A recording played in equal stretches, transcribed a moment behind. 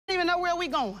know where we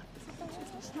going.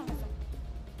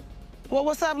 Well,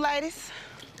 what's up, ladies?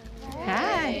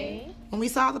 Hi. When we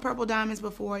saw the Purple Diamonds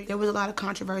before, there was a lot of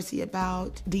controversy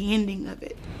about the ending of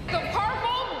it. The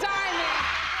Purple Diamond.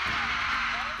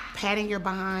 Patting your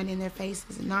behind in their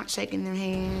faces and not shaking their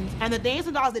hands. And the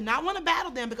Dancing Dolls did not want to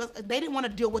battle them because they didn't want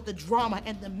to deal with the drama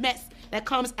and the mess that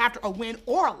comes after a win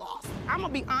or a loss. I'm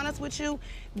gonna be honest with you,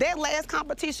 that last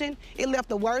competition, it left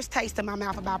the worst taste in my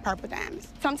mouth about Purple Diamonds.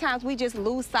 Sometimes we just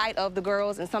lose sight of the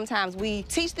girls, and sometimes we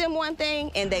teach them one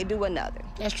thing and they do another.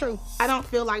 That's true. I don't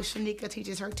feel like Shanika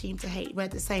teaches her team to hate, but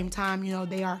at the same time, you know,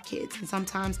 they are kids, and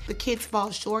sometimes the kids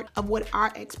fall short of what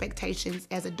our expectations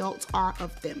as adults are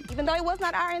of them. Even though it was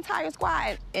not our entire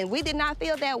squad, and we did not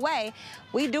feel that way,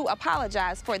 we do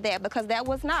apologize for that because that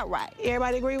was not right.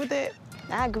 Everybody agree with that?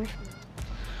 I agree.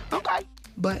 Okay.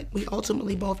 But we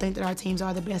ultimately both think that our teams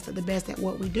are the best of the best at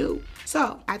what we do.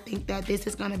 So I think that this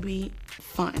is gonna be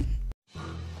fun.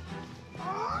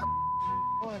 Oh,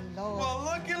 Lord. Well,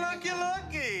 looky.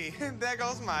 There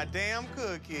goes my damn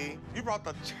cookie. You brought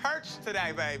the church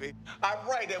today, baby. I'm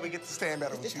right that we get to stand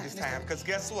better with you this time, because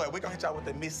guess what? We're gonna hit y'all with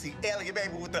the Missy Elliott,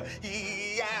 baby, with the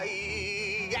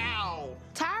yow.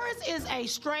 Tyrus is a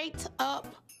straight up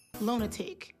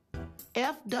lunatic.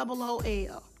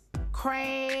 F-O-O-L.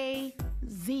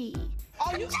 Crazy.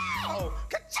 Oh, you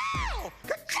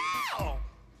ka-chow!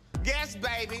 Yes,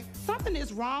 baby. Something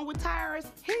is wrong with Tyrus.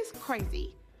 He's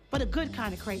crazy, but a good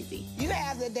kind of crazy. You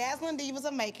have the dazzling divas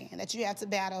of Macon that you have to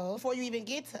battle before you even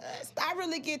get to us. I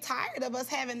really get tired of us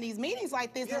having these meetings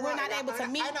like this and we're not able to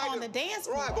meet on the dance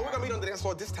floor. Right, but we're gonna meet on the dance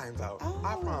floor this time, though. Oh.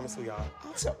 I promise you, y'all.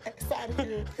 I'm so excited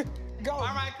here. Go. All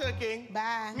right, Cookie.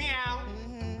 Bye. Meow.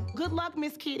 Good luck,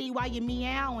 Miss Kitty, while you're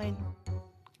meowing.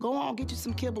 Go on, get you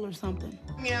some kibble or something.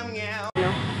 Meow, meow.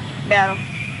 Battle.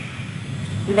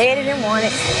 Made it and won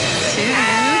it.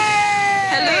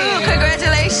 Hello,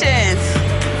 congratulations.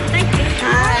 Thank you.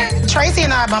 Hi. Tracy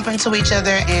and I bump into each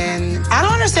other, and I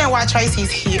don't understand why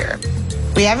Tracy's here.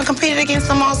 We haven't competed against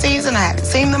them all season. I haven't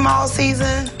seen them all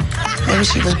season. Maybe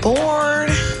she was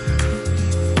bored.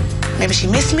 Maybe she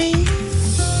missed me.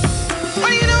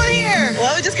 What are you doing here?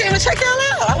 Well, we just came to check y'all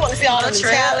out. I want to see all the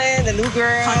talent, the new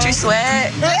girl. Country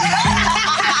sweat.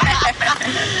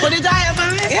 Well, did y'all have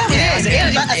fun? Yeah,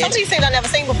 some of these scenes I've never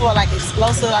seen before, like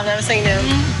Explosive. I've never seen them.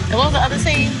 And what was the other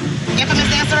scene? Infamous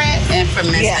Dancerette?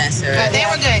 Infamous Dancerette. They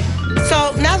were good.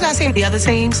 So now that I've seen the other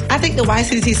teams, I think the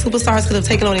YCT Superstars could have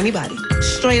taken on anybody.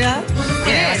 Straight up.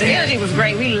 Yeah, the energy was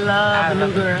great. We love the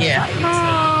new girl. Yeah.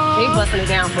 They busting it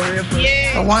down for real.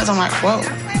 Yeah. But once I'm like, whoa,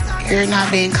 you're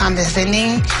not being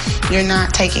condescending. You're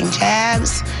not taking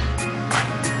jabs.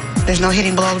 There's no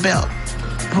hitting below the belt.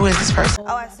 Who is this person?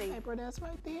 Oh, I see. Paper, that's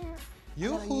right there.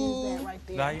 Yoo-hoo. Right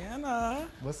there. Dianna.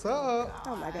 What's up?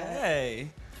 Oh, my God. Hey.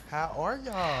 How are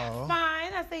y'all?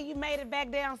 Fine, I see you made it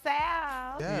back down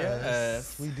south.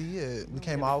 Yes. We did. We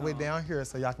came all the way down here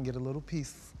so y'all can get a little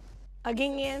piece.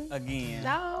 Again? Again.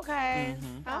 Oh, okay.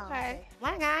 Okay.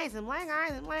 Black eyes and black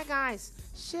eyes and black eyes.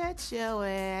 Shut your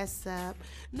ass up.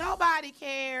 Nobody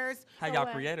cares. How y'all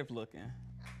creative looking?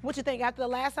 What you think? After the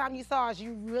last time you saw us,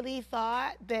 you really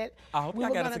thought that I hope we y'all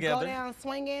were got it gonna together. go down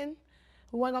swinging?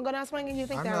 We weren't gonna go down swinging? You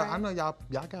think I that know, right? I know y'all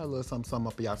got a little something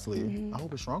up your sleeve. I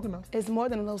hope it's strong enough. It's more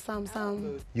than a little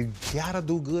something. You gotta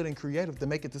do good and creative to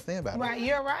make it to stand battle. Right,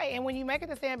 you're right. And when you make it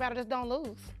to stand battle, just don't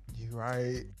lose. You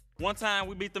right. One time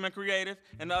we beat them in creative,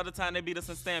 and the other time they beat us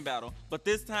in stand battle. But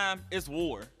this time, it's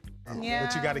war. Yeah.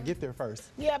 But you gotta get there first.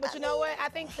 Yeah, but you know what? I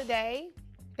think today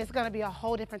it's gonna be a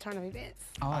whole different turn of events.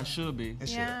 Oh, it should be. It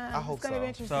should. Yeah, I hope it's gonna be so.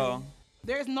 interesting. So,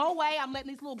 There's no way I'm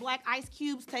letting these little black ice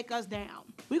cubes take us down.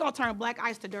 We're gonna turn black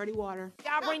ice to dirty water.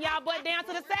 Y'all bring y'all butt down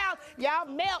to the south, y'all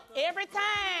melt every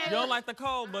time. you don't like the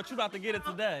cold, but you about to get it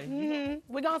today.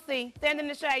 We're gonna see. Stand in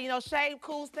the shade. You know, shade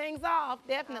cools things off,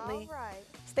 definitely. All right.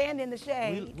 Stand in the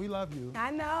shade. We love you. I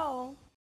know.